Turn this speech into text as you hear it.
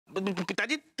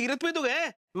पिताजी तीर्थ में तो गए,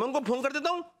 मैं उनको फोन कर देता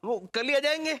हूँ, वो कल ही आ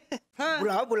जाएंगे। हाँ।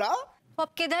 बुलाओ बुलाओ।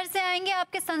 अब किधर से आएंगे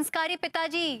आपके संस्कारी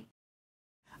पिताजी?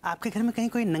 आपके घर में कहीं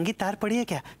कोई नंगी तार पड़ी है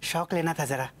क्या? शौक लेना था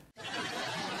जरा।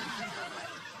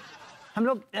 हम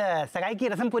लोग सगाई की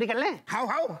रस्म पूरी कर लें? How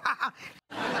how.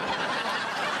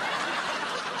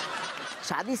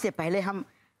 शादी से पहले हम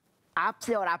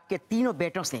आपसे और आपके तीनों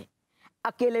बेटों से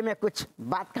अकेले में कुछ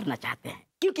बात करना चाहते हैं,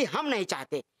 क्योंकि हम नहीं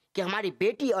चाहते कि हमारी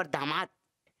बेटी और दामाद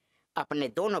अपने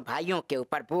दोनों भाइयों के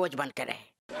ऊपर बोझ बनकर रहे।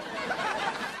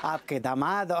 आपके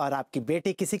दामाद और आपकी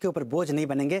बेटी किसी के ऊपर बोझ नहीं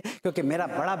बनेंगे, क्योंकि मेरा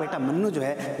बड़ा बेटा मन्नू जो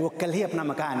है वो कल ही अपना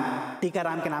मकान टीका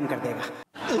राम के नाम कर देगा।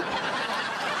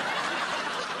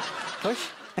 खुश?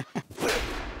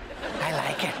 I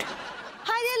like it।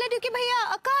 हाय लड्डू के भैया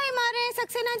अकाई मारे हैं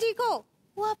सक्सेना जी को,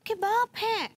 वो आपके बाप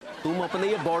हैं। तुम अपने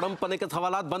ये बॉर्डम पने के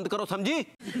सवालात बंद करो, समझी?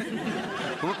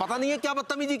 तुम्हें पता नहीं है क्या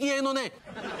बदतमीजी की है इन्होंने?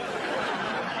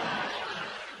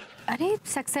 अरे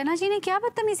सक्सेना जी ने क्या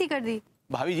बदतमीजी कर दी?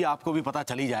 भाभी जी आपको भी पता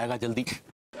चल ही जाएगा जल्दी।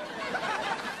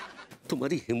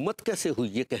 तुम्हारी हिम्मत कैसे हुई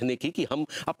ये कहने की कि हम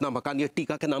अपना मकान ये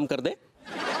टीका के नाम कर दें?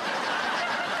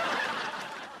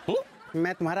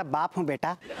 मैं तुम्हारा बाप हूँ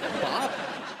बेटा। बाप?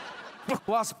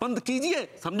 बकवास बंद कीजिए,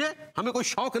 समझे? हमें कोई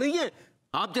शौक नहीं है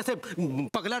आप जैसे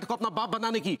पगलैट को अपना बाप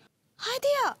बनाने की। हाँ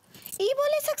दिया, ई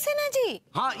बोले सक्सेना जी।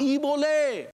 हाँ ई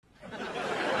बोले।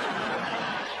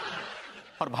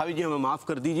 और भाभी जी हमें माफ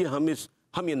कर दीजिए,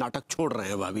 हम ये नाटक छोड़ रहे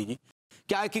हैं भाभी जी।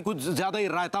 क्या है कि कुछ ज्यादा ही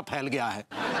रायता फैल गया है।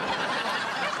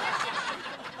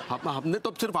 हमने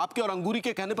तो सिर्फ आपके और अंगूरी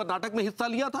के कहने पर नाटक में हिस्सा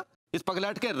लिया था, इस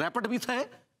पगलैट के रैपट भी सहे,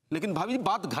 लेकिन भाभी जी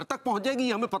बात घर तक पहुंच जाएगी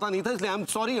हमें पता नहीं था, इसलिए आई एम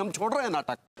सॉरी, हम छोड़ रहे हैं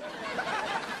नाटक।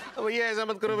 भैया ऐसा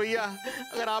मत करो भैया,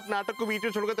 अगर आप नाटक को बीच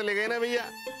में छोड़कर चले गए ना भैया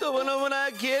तो बनो बनाया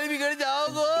खेल बिगड़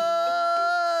जाओगे।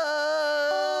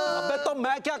 अबे तो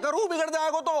मैं क्या करूं, बिगड़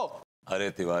जाएगा तो। अरे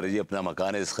तिवारी जी अपना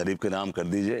मकान इस गरीब के नाम कर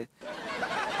दीजिए,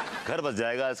 घर बस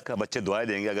जाएगा, इसका बच्चे दुआएं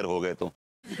देंगे अगर हो गए तो।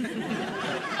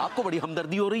 आपको बड़ी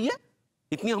हमदर्दी हो रही है,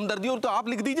 इतनी हमदर्दी हो तो आप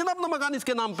लिख दीजिए ना अपना मकान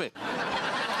इसके नाम पे।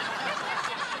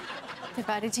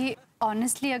 तिवारी जी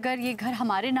ऑनेस्टली अगर ये घर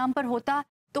हमारे नाम पर होता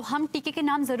तो हम टीके के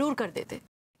नाम जरूर कर देते।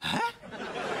 है?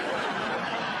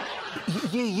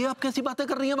 ये आप कैसी बातें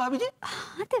कर रही हैं भाभी जी?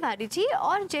 हाँ तिवारी जी,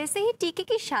 और जैसे ही टीके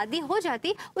की शादी हो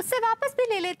जाती उससे वापस भी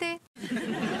ले लेते।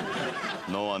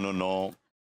 नो अनु नो,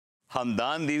 हम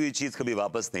दान दी हुई चीज कभी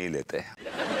वापस नहीं लेते।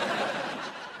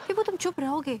 फिर वो तुम चुप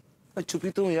रहोगे? चुपी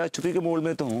तो यार, चुपी के मोड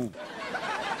में तो हूँ।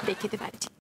 देखिए तिवारी जी,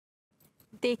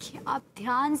 देखिए आप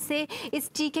ध्यान से इस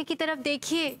टीके की तरफ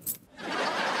देखिए।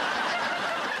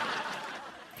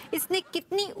 इसने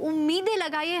कितनी उम्मीदें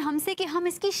लगाई है हमसे कि हम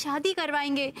इसकी शादी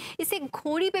करवाएंगे, इसे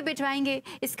घोड़ी पे बिठवाएंगे,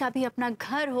 इसका भी अपना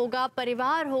घर होगा,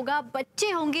 परिवार होगा, बच्चे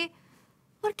होंगे,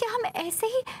 और क्या हम ऐसे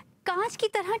ही कांच की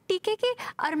तरह टीके के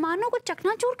अरमानों को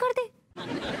चकनाचूर कर दे?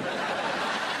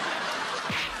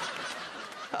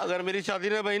 अगर मेरी शादी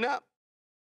न भई ना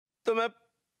तो मैं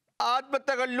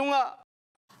आत्महत्या कर लूंगा।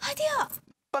 हदिया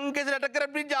पंखे से लटक कर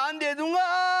अपनी जान दे दूंगा।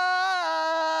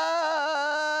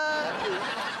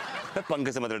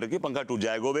 पंखे से मत लटकिए, पंखा टूट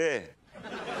जाएगा बे।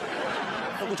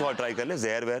 तो कुछ और ट्राई कर ले,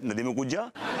 जहर वहर नदी में कूद जा।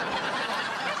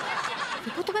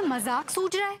 वो तुम्हें मजाक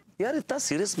सूझ रहा है? यार इतना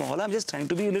सीरियस माहौल है, I'm just trying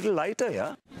to be a little lighter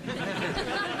यार।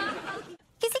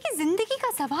 किसी की जिंदगी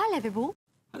का सवाल है विभू।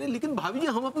 अरे लेकिन भाभी जी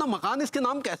हम अपना मकान इसके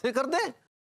नाम कैसे कर दें?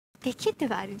 देखिए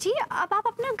तिवारी जी, अब आप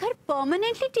अपना घर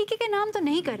परमानेंटली टीके के नाम तो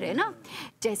नहीं कर रहे ना।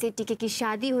 जैसे टीके की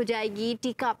शादी हो जाएगी,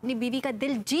 टीका अपनी बीवी का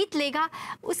दिल जीत लेगा,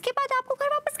 उसके बाद आपको घर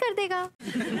वापस कर देगा।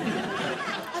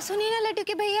 सुनिए ना लड्डू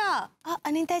के भैया,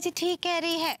 अनीता जी ठीक कह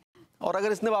रही है। और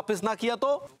अगर इसने वापस ना किया तो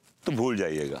भूल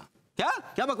जाइएगा।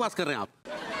 क्या बकवास कर रहे हैं आप?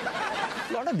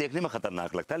 लौटा देखने में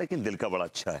खतरनाक लगता है लेकिन दिल का बड़ा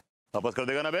अच्छा है। वापस कर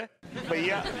देगा ना बे?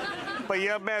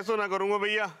 भैया मैं ऐसा ना करूंगा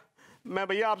भैया। मैं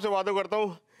भैया आपसे वादा करता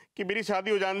हूँ कि मेरी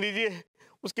शादी हो जान दीजिए,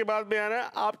 उसके बाद मैं ना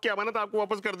आपकी अमानत आपको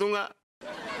वापस कर दूंगा।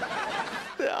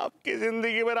 तो आपकी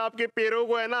जिंदगी भर आपके पैरों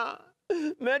को है ना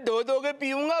मैं धो धो के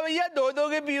पीऊंगा भैया, धो धो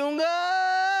के पीऊंगा।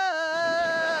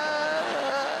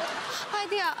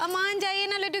 मान जाइए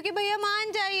ना लड्डू के भैया,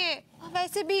 मान जाइए।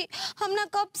 वैसे भी हम ना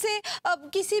कब से अब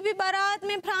किसी भी बारात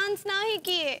में फ्रांस ना ही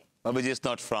किए। अभी it's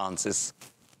not France, it's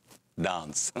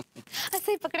dance.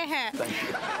 ऐसे ही पकड़े हैं।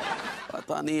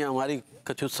 पता नहीं हमारी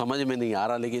कुछ समझ में नहीं आ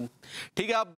रहा, लेकिन ठीक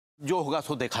है अब जो होगा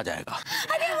सो देखा जाएगा।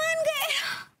 अरे मान गए।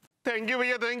 थैंक यू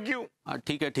भैया, थैंक यू।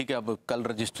 ठीक है अब कल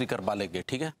रजिस्ट्री करवा लेंगे।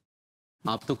 ठीक है,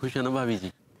 आप तो खुश है ना भाभी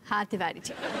जी? हाँ Tiwari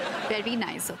ji, very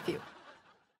nice of you.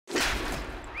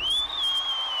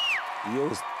 ये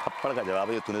उस थप्पड़ का जवाब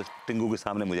है जो तूने टिंगू के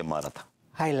सामने मुझे मारा था।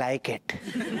 I like it।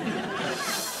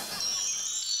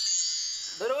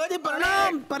 दरोगा जी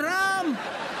प्रणाम प्रणाम।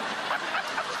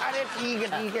 अरे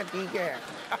ठीक है।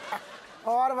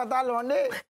 और बता लौंडे,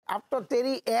 अब तो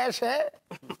तेरी ऐश है।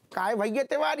 काय भैया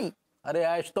तिवारी? अरे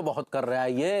ऐश तो बहुत कर रहा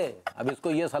है ये। अब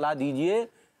इसको ये सलाह दीजिए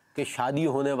कि शादी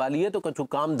होने वाली है तो कुछ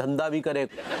काम धंधा भी करे।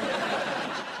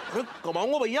 अरे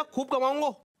कमाऊंगा भैया, खूब कमाऊंगा।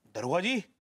 दरोगा जी,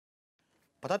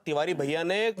 पता तिवारी भैया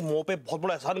ने एक मुंह पे बहुत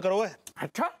बड़ा एहसान करो है।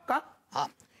 अच्छा, का? हाँ,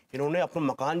 इन्होंने अपना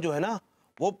मकान जो है ना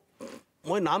वो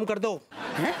मुझे नाम कर दो।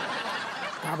 हैं?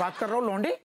 क्या बात कर रहा हो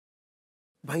लौंडे?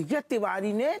 भैया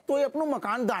तिवारी ने तो ये अपना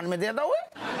मकान दान में दे दो।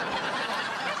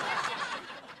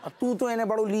 अब तू तो इन्हें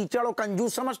बड़ो लीचड़ और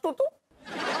कंजूस समझतो तू।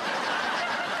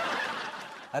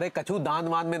 अरे कछु दान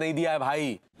वान में नहीं दिया है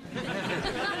भाई,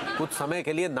 कुछ समय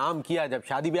के लिए नाम किया, जब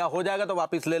शादी ब्याह हो जाएगा तो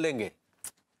वापस ले लेंगे।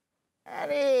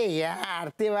 अरे यार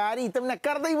तिवारी, तुमने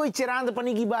कर दी वही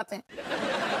चिरांदपनी की बात है।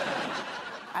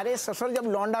 अरे ससुर, जब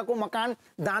लौंडा को मकान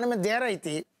दान में दे रही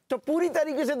थी तो पूरी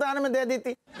तरीके से दान में दे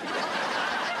देती।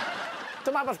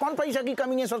 तुम्हारे पास कौन पैसा की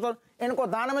कमी है ससुर? इनको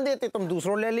दान में देते, तुम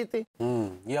दूसरों ले लेते।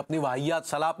 ये अपनी वाहियात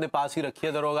सलाह अपने पास ही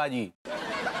रखिए दरोगा जी।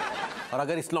 और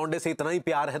अगर इस लौंडे से इतना ही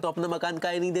प्यार है तो अपना मकान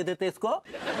काहे नहीं दे देते इसको?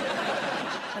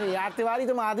 अरे यार तिवारी,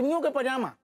 तुम आदमियों के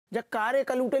पजामा जब कारे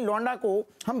कलूटे लौंडा को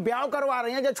हम ब्याह करवा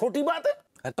रहे हैं, जो छोटी बात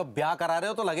है? तो ब्याह करा रहे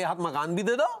हो तो लगे हाथ मकान भी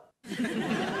दे दो।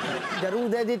 जरूर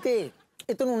दे देते,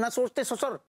 इतना न सोचते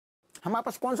ससुर। हमारे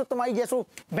पास कौन सा तुम्हारी जैसो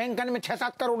बैंकन में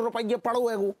 6-7 करोड़ रुपये पड़ो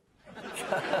है वो।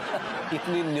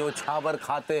 इतनी न्योछावर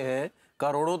खाते हैं,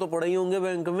 करोड़ों तो पड़े ही होंगे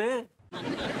बैंक में।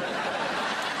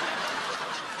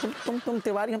 तुम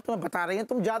तिवारी, हम तुम्हें बता रहे हैं,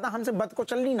 तुम ज्यादा हमसे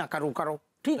बदकुचलनी ना करो,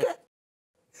 ठीक है?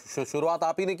 शुरुआत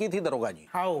आप ही ने की थी दरोगा जी।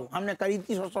 हाँ, हमने करी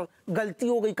थी ससुर, गलती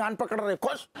हो गई, कान पकड़ रहे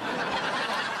खुश।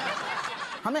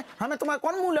 हमें तुम्हारा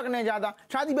कौन मुंह लगने ज्यादा,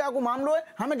 शादी ब्याह को मामलो है,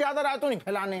 हमें ज्यादा राय तो नहीं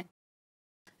फैलाने।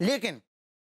 लेकिन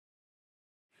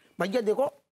भैया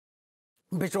देखो,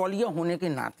 बिचौलिया होने के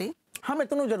नाते हम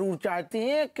इतना जरूर चाहते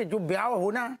हैं कि जो ब्याह हो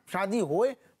ना, शादी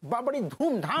होए, बड़ी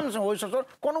धूमधाम से हो ससुर,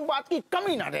 कोनो बात की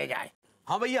कमी ना रह जाए।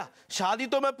 हाँ भैया, शादी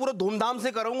तो मैं पूरा धूमधाम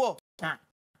से करूंगा। हाँ।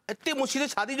 इतनी मुश्किल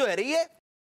शादी जो है रही है।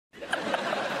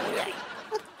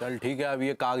 चल ठीक है, अब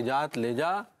ये कागजात ले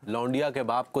जा, लौंडिया के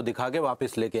बाप को दिखा के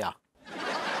वापस लेके आ।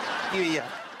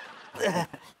 भैया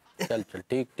चल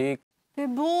ठीक।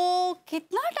 विभू,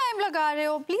 कितना टाइम लगा रहे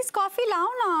हो? प्लीज कॉफी लाओ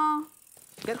ना।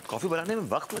 यार कॉफी बनाने में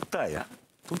वक्त लगता है यार,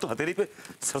 तुम तो हथेली पे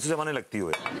सरसों जमाने लगती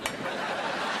हो।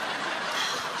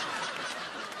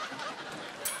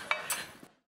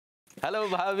 हेलो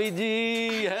भाभी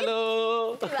जी,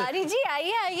 हेलो। तिवारी जी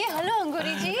आइए। हेलो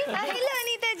अंगूरी जी। हेलो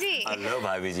अनीता जी। हेलो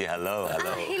भाभी जी, हेलो।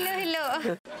 हेलो।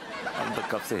 हम तो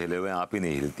कब से हिले हुए हैं, आप ही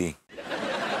नहीं हिलती।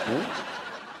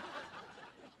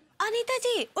 अनीता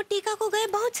जी, वो टीका को गए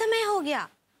बहुत समय हो गया,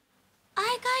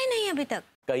 आए काहे नहीं अभी तक?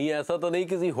 कहीं ऐसा तो नहीं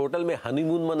किसी होटल में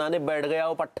हनीमून मनाने बैठ गया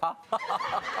हो पट्टा?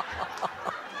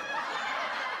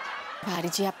 तिवारी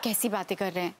जी, आप कैसी बातें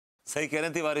कर रहे हैं? सही कह रहे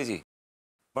हैं तिवारी जी,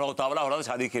 बड़ा उतावला हो रहा था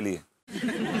शादी के लिए।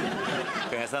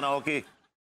 कहीं ऐसा ना हो कि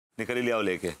निकल ही लिया हो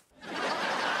लेके।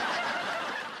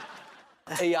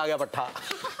 यही आ गया पट्टा।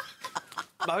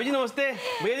 भाभी जी नमस्ते,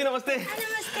 भैया जी नमस्ते।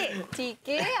 नमस्ते। ठीक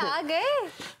है, आ गए।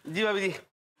 जी भाभी जी।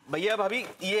 भैया भाभी,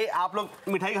 ये आप लोग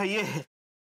मिठाई खाइए।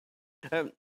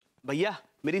 भैया,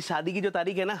 मेरी शादी की जो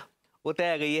तारीख है ना, वो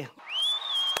तय आ गई है।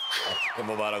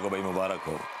 मुबारक हो भाई, मुबारक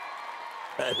हो।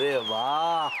 अरे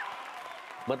वाह,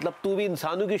 मतलब तू भी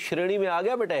इंसानों की श्रेणी में आ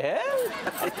गया बेटे है।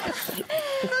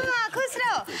 हाँ, खुश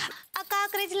रहो।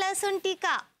 अकाकरिच लहसुन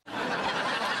टीका।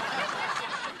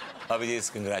 भाभी जी,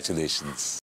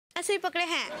 कंग्रेचुलेशंस। ऐसे ही पकड़े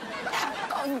हैं।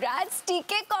 कांग्रेट्स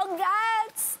टीके,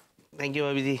 कांग्रेट्स। थैंक यू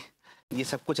भाभी जी। ये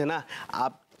सब कुछ है ना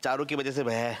आप चारों की वजह से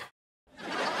भया है।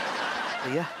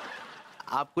 भैया,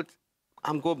 आप कुछ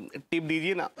हमको टिप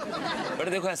दीजिए ना। बट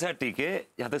देखो ऐसा है, ठीक है,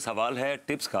 यहाँ तक सवाल है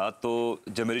टिप्स का, तो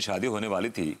जब मेरी शादी होने वाली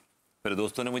थी, मेरे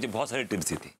दोस्तों ने मुझे बहुत सारी टिप्स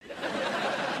दी थी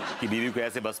कि बीवी को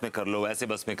ऐसे बस में कर लो, ऐसे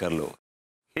बस में कर लो।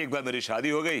 एक बार मेरी शादी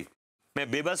हो गई, मैं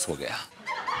बेबस हो गया।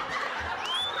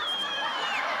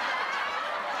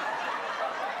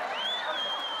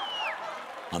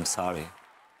 I'm sorry,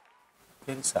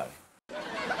 very sorry।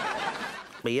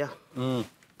 भैया,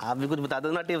 आप भी कुछ बता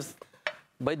दो ना टिप्स।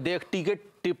 भाई देख, टिकट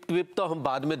टिप टिप तो हम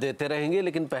बाद में देते रहेंगे,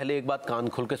 लेकिन पहले एक बात कान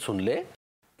खोल के सुन ले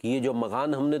कि ये जो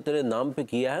मकान हमने तेरे नाम पे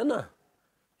किया है ना,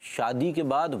 शादी के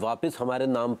बाद वापस हमारे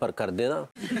नाम पर कर देना,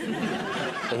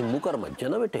 कहीं मुंह कर मत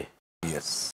जाना बेटे।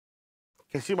 यस।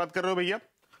 कैसी बात कर रहे हो भैया?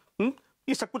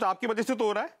 ये सब कुछ आपकी वजह से तो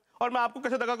हो रहा है, और मैं आपको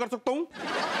कैसे दगा कर सकता हूँ?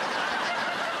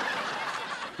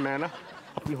 मैं ना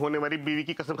अपनी होने वाली बीवी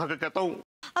की कसम खाकर कहता हूँ।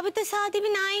 अभी तो शादी भी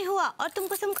ना ही हुआ और तुम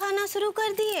कसम खाना शुरू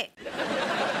कर दिए।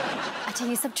 अच्छा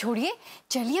ये सब छोड़िए,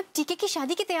 चलिए अब टीके की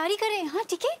शादी की तैयारी करें। हाँ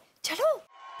ठीक है, चलो।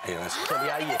 चलिए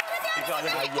आइए।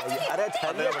 अरे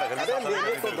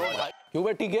क्यों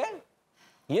बे ठीक है,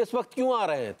 ये इस वक्त क्यों आ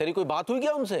रहे हैं? तेरी कोई बात हुई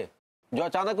क्या उनसे जो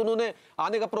अचानक उन्होंने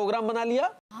आने का प्रोग्राम बना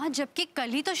लिया? हाँ, जबकि कल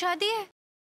ही तो शादी है।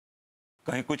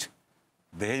 कहीं कुछ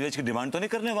दहेज वेज की डिमांड तो नहीं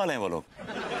करने वाले हैं वो लोग?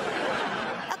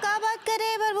 क्या बात कर रहे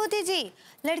हैं विभूति जी,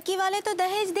 लड़की वाले तो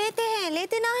दहेज देते हैं,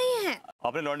 लेते नहीं हैं।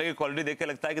 अपने लौंडे की क्वालिटी देख के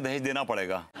लगता है कि दहेज देना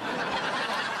पड़ेगा।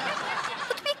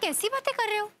 तो तुम ये कैसी बातें कर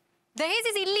रहे हो? दहेज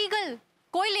इज इलीगल,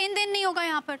 कोई लेन देन नहीं होगा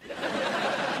यहाँ पर।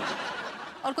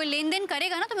 और कोई लेन देन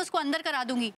करेगा ना तो मैं उसको अंदर करा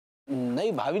दूंगी।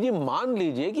 नहीं भाभी जी, मान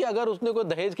लीजिए कि अगर उसने कोई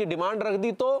दहेज की डिमांड रख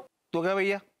दी तो क्या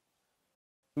भैया,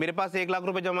 मेरे पास 1 लाख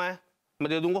रुपए जमा है, मैं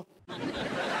दे दूंगा।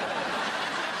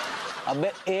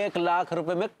 अबे 1 लाख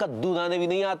रुपए में कद्दू दाने भी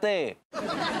नहीं आते,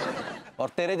 और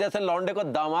तेरे जैसे लौंडे को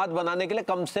दामाद बनाने के लिए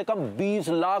कम से कम 20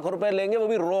 लाख रुपए लेंगे, वो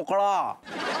भी रोकड़ा।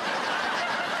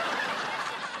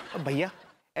 भैया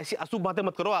ऐसी अशुभ बातें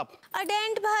मत करो आप।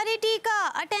 अडेंट भारी टीका,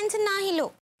 अटेंशन ना ही लो।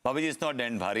 भाभी जी, इट्स नॉट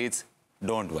डेंट भारी, इट्स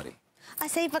डोंट वरी।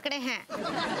 ऐसे ही पकड़े हैं।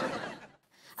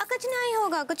 कुछ नहीं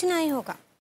होगा, कुछ नहीं होगा।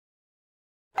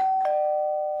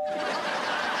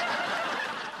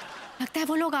 लगता है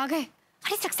वो लोग आ गए।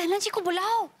 अरे सक्सेना जी को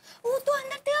बुलाओ, वो तो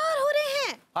अंदर तैयार हो रहे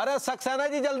हैं। अरे सक्सेना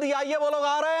जी जल्दी आइए, वो लोग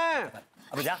आ रहे हैं।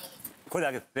 अब जा, खुद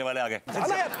आगे, तेरे वाले आगे।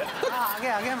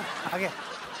 आगे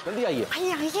जल्दी आइए।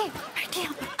 आइए आइए, बैठिए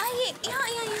यहाँ पर। आइए,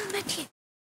 यहाँ बैठिए।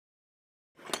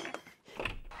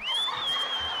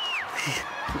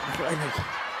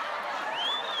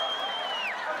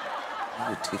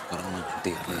 ठीक कराना,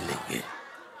 छुट्टी कर लेंगे।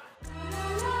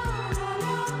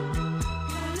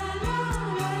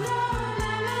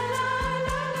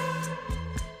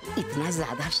 इतना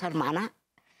ज्यादा शर्माना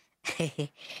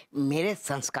मेरे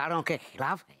संस्कारों के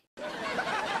खिलाफ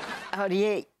है। और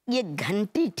ये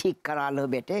घंटी ठीक करा लो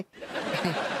बेटे।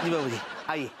 जी बाबू जी,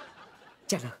 आइए।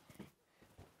 चलो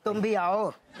तुम भी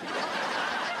आओ।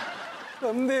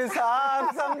 समधी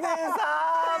साहब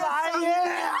आइए।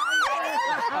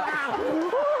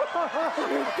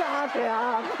 कहाँ थे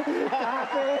आप?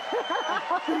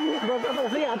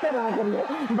 बस आते रहा करिए,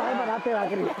 बार बार आते रहा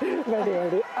करिए।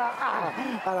 बैठिए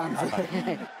आराम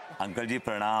से। अंकल जी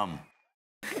प्रणाम।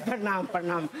 प्रणाम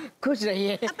प्रणाम, खुश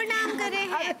रहिए। प्रणाम कर रहे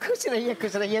हैं।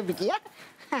 खुश रहिए बिटिया।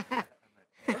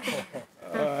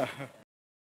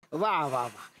 वाह वाह वाह,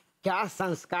 क्या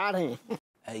संस्कार हैं।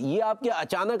 ये आपके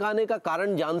अचानक आने का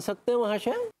कारण जान सकते हैं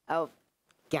महाशय?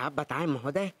 क्या बताएं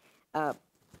महोदय,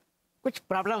 कुछ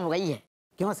प्रॉब्लम हो गई है।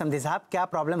 क्यों समधी साहब, क्या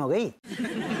प्रॉब्लम हो गई?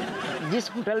 जिस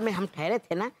होटल में हम ठहरे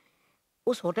थे ना,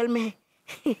 उस होटल में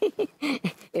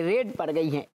रेड पड़ गई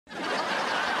है।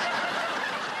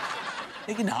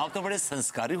 लेकिन आप तो बड़े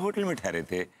संस्कारी होटल में ठहरे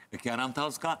थे, क्या नाम था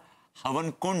उसका? हवन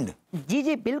कुंड।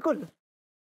 जी बिल्कुल,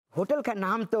 होटल का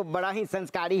नाम तो बड़ा ही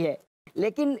संस्कारी है,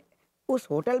 लेकिन उस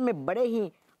होटल में बड़े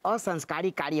ही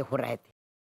असंस्कारी कार्य हो रहे थे।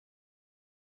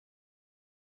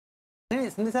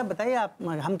 समधी साहब बताइए, आप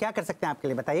हम क्या कर सकते हैं आपके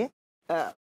लिए, बताइए।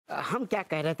 हम क्या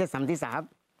कह रहे थे समधी साहब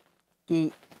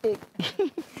कि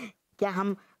क्या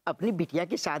हम अपनी बिटिया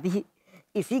की शादी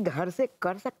इसी घर से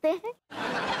कर सकते हैं?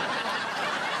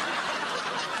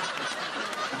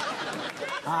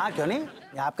 हाँ क्यों नहीं,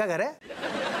 ये आपका घर है,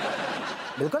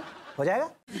 बिल्कुल हो जाएगा।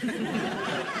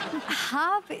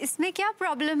 हाँ, इसमें क्या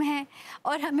प्रॉब्लम है?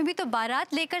 और हमें भी तो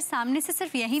बारात लेकर सामने से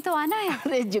सिर्फ यहीं तो आना है।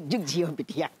 अरे जुग जुग जियो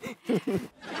बिटिया।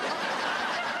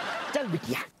 चल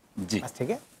बिटिया। जी बस ठीक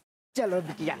है, चलो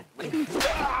बिटिया।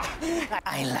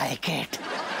 I like it.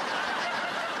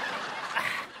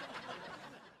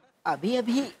 अभी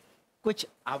कुछ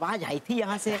आवाज आई थी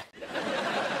यहाँ से।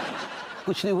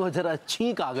 कुछ नहीं, वो जरा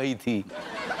छींक आ गई थी।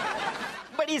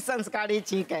 बड़ी संस्कारी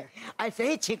छींक है, ऐसे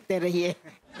ही छींकते रहिए।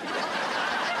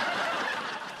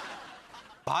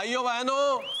 भाइयों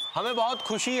बहनों, हमें बहुत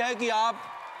खुशी है कि आप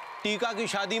टीका की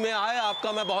शादी में आए।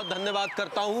 आपका मैं बहुत धन्यवाद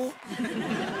करता हूं।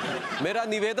 मेरा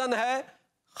निवेदन है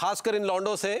खासकर इन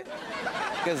लौंडों से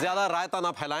कि ज्यादा रायता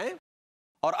ना फैलाएं,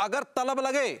 और अगर तलब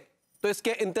लगे तो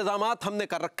इसके इंतजामात हमने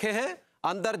कर रखे हैं।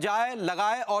 अंदर जाए,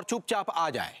 लगाए और चुपचाप आ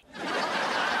जाए।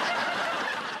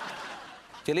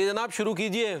 चलिए जनाब शुरू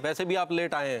कीजिए, वैसे भी आप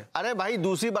लेट आए हैं। अरे भाई,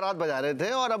 दूसरी बारात बजा रहे थे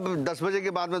और अब 10 बजे के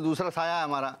बाद में दूसरा साया है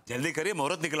हमारा। जल्दी करिए,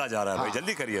 मुहूर्त निकला जा रहा है। भाई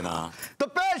जल्दी करिए ना। तो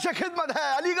पेश खिदमत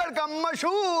है अलीगढ़ का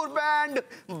मशहूर band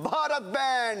Bharat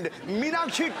band,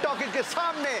 Meenakshi talkies के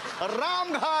सामने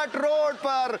रामघाट रोड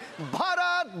पर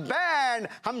भारत बैंड।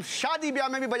 हम शादी ब्याह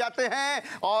में भी बजाते हैं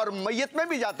और मैयत में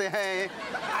भी जाते हैं।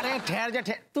 अरे ठहर जा,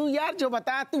 तू यार जो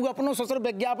बता, तू अपनो ससुर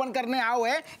विज्ञापन करने आओ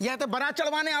है या तो बारात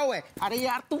चढ़वाने आओ है? अरे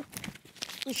यार तू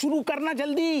शुरू करना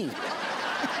जल्दी।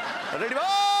 रेडी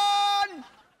 1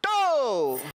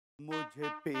 2। मुझे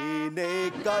पीने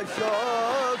का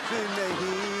शौक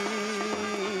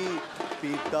नहीं,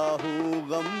 पीता हूँ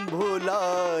गम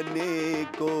भुलाने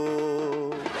को।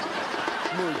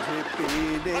 मुझे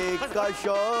पीने का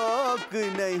शौक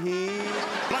नहीं।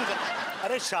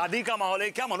 अरे शादी का माहौल है,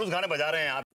 क्या मनुष्य गाने बजा रहे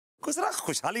हैं आप? कुछ जरा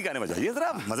खुशहाली गाने बजाइए,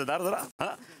 जरा मजेदार जरा।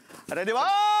 हाँ? अरे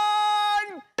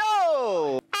दीवान टो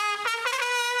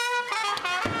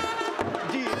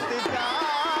जीत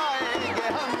जाएंगे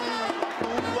हम, तू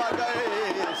अगर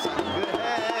संग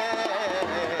है।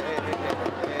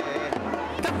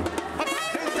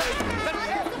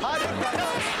 हर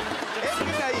कदम एक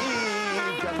नई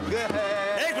जंग है।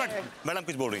 एक मिनट, मैडम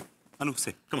कुछ बोल रही अनु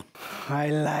से। Come on. I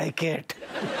like it.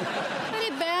 अरे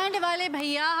बैंड वाले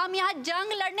भैया, हम यहाँ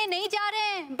जंग लड़ने नहीं जा रहे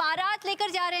हैं, बारात लेकर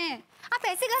जा रहे हैं। आप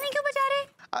ऐसे गाने क्यों बजा रहे हैं?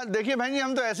 देखिए बहन जी,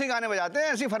 हम तो ऐसे गाने बजाते हैं,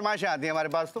 ऐसी फरमाइशें आती हैं हमारे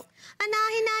पास। तो ना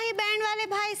ही बैंड वाले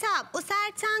भाई साहब, वो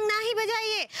सैड सॉन्ग ना ही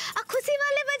बजाइए, खुशी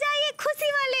वाले बजाइए,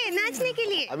 खुशी वाले नाचने के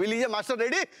लिए। अभी लीजिए master,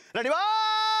 ready ready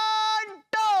one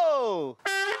two.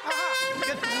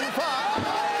 ये तूफान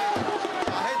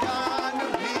चाहे जान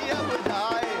भी अब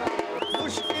जाए,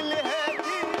 मुश्किल है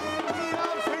जीना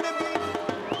फिर भी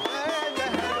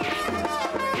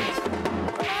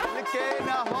के न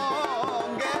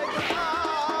होंगे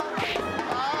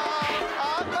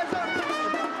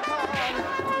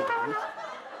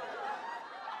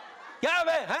क्या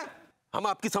है? हम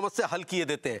आपकी समस्या हल किए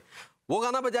देते हैं। वो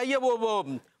गाना बजाइए,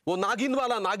 वो नागिन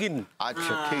वाला, नागिन।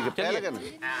 अच्छा ठीक है, पहले करना।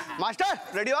 Master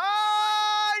ready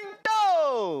one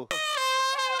two.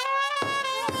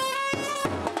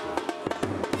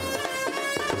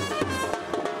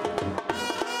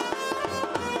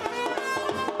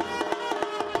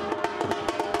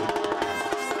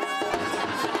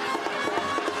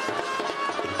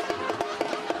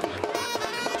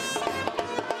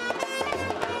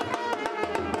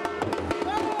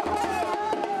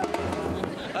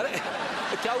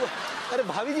 क्या हुआ? अरे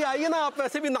भाभी जी आइए ना, आप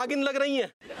वैसे भी नागिन लग रही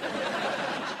हैं।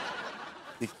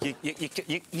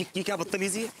 ये क्या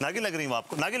बदतमीजी है? नागिन लग रही हूँ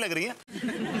आपको? नागिन लग रही है?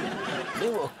 नहीं,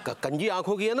 वो कंजी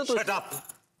आंखों की है ना, तो शट अप।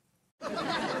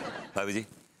 भाभी जी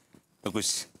तो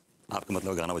कुछ आपका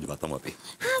मतलब गाना बजवाता हूँ अभी।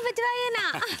 हाँ बजवाइए ना।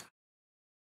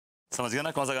 समझ गया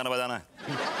ना कौन सा गाना बजाना है?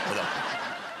 बजाओ।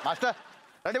 Master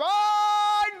ready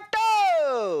one two.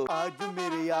 आज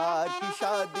मेरे यार की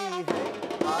शादी है,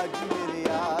 आज मेरे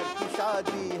यार की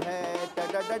शादी है, टा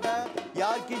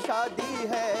यार की शादी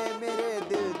है, मेरे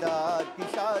दिलदार की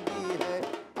शादी है।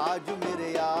 आज मेरे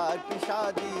यार की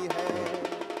शादी है,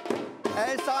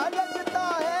 ऐसा लगता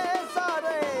है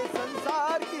सारे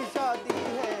संसार की शादी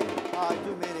है। आज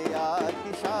मेरे यार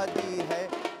की शादी है,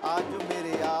 आज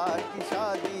मेरे यार की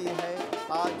शादी है,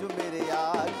 आज मेरे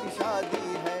यार की शादी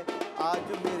है, आज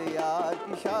मेरे यार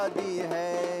की शादी है।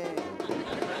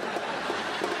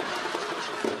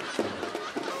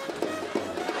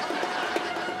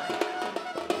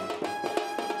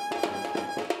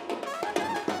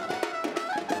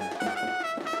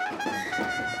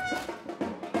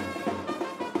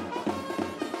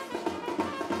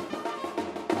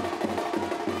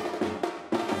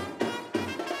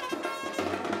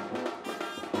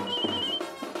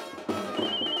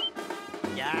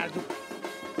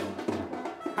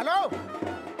 हेलो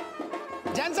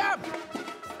जैन साहब,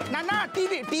 ना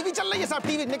टीवी चल रही है साहब,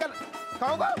 टीवी निकल।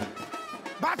 कहोगे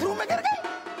बाथरूम में गिर गए?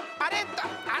 अरे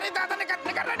दादा निकल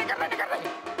रहे।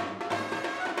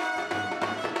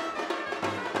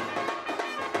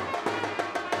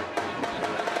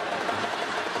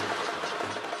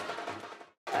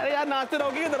 अरे यार नाचते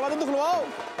रहोगे, दरवाजा तो खुलवाओ।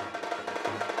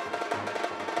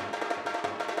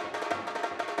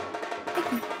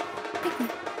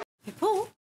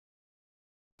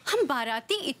 हम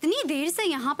बाराती इतनी देर से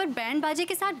यहाँ पर बैंड बाजे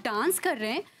के साथ डांस कर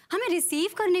रहे हैं, हमें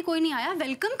रिसीव करने कोई नहीं आया,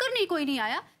 वेलकम करने कोई नहीं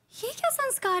आया। ये क्या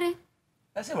संस्कार है?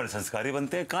 ऐसे बड़े संस्कारी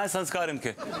बनते हैं, कहाँ है संस्कार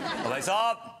इनके? भाई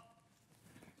साहब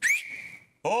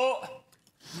ओ।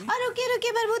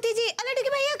 रुकिए विभूति जी, अरे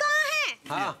भैया कहाँ हैं?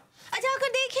 हाँ अच्छा आकर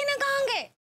देखिए ना, कहाँ गए?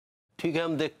 ठीक है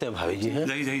हम देखते हैं भाभी जी हैं।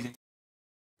 जाइए।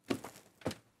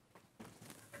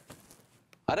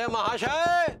 अरे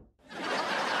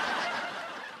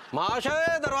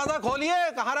महाशय, दरवाजा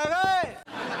खोलिए, कहाँ रह गए?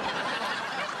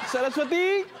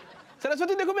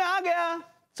 सरस्वती देखो मैं आ गया।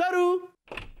 सरू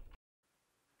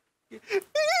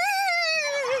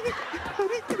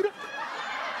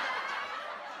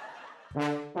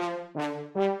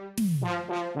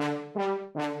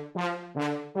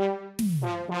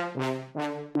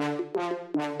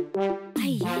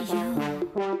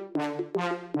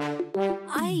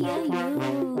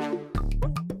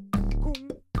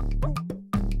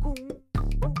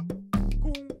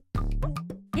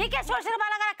ये क्या शोर शराबा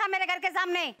लगा रखा मेरे घर के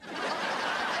सामने?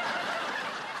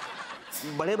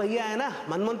 बड़े भैया है ना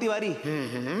मनमोहन तिवारी,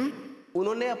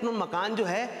 उन्होंने अपना मकान जो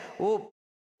है वो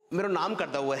मेरा नाम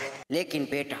करता हुआ है। लेकिन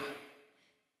बेटा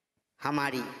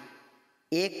हमारी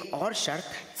एक और शर्त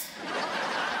है।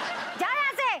 जा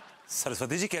यहाँ से।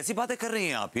 सरस्वती जी कैसी बातें कर रही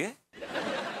हैं आप ये?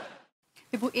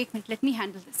 विभू एक minute, let me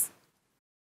handle this.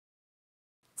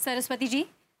 Saraswati ji,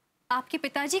 आपके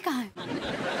पिताजी कहाँ हैं?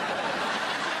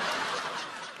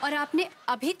 और आपने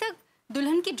अभी तक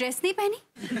दुल्हन की ड्रेस नहीं पहनी?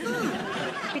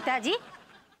 पिताजी?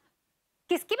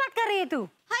 किसकी बात कर रही है तू?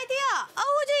 हाय दिया,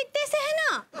 वो जो इतने से है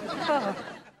ना।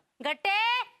 गट्टे,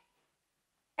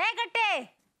 ए गट्टे।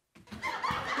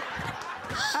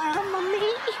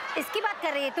 मम्मी, इसकी बात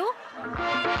कर रही है तू?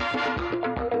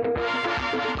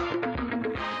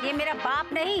 ये मेरा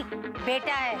बाप नहीं,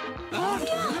 बेटा है।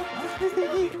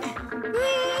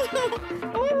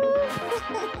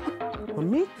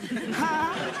 मम्मी?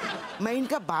 हाँ, मैं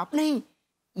इनका बाप नहीं,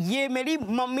 ये मेरी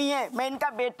मम्मी है, मैं इनका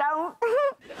बेटा हूँ।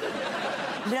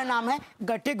 मेरा नाम है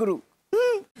गट्टे गुरु। और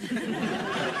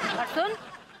सुन,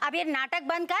 अब ये नाटक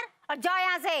बंद कर और जाओ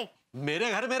यहाँ से।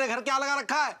 मेरे घर क्या लगा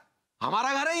रखा है?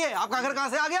 हमारा घर है ये, आपका घर कहाँ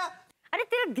से आ गया? अरे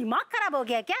तेरा दिमाग खराब हो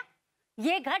गया क्या?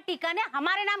 ये घर टीका ने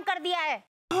हमारे नाम कर दिया है।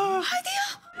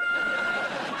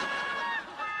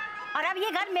 और अब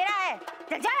ये घर मेरा है,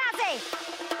 चल जा यहाँ से।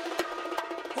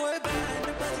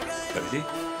 जी,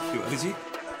 तिवारी जी।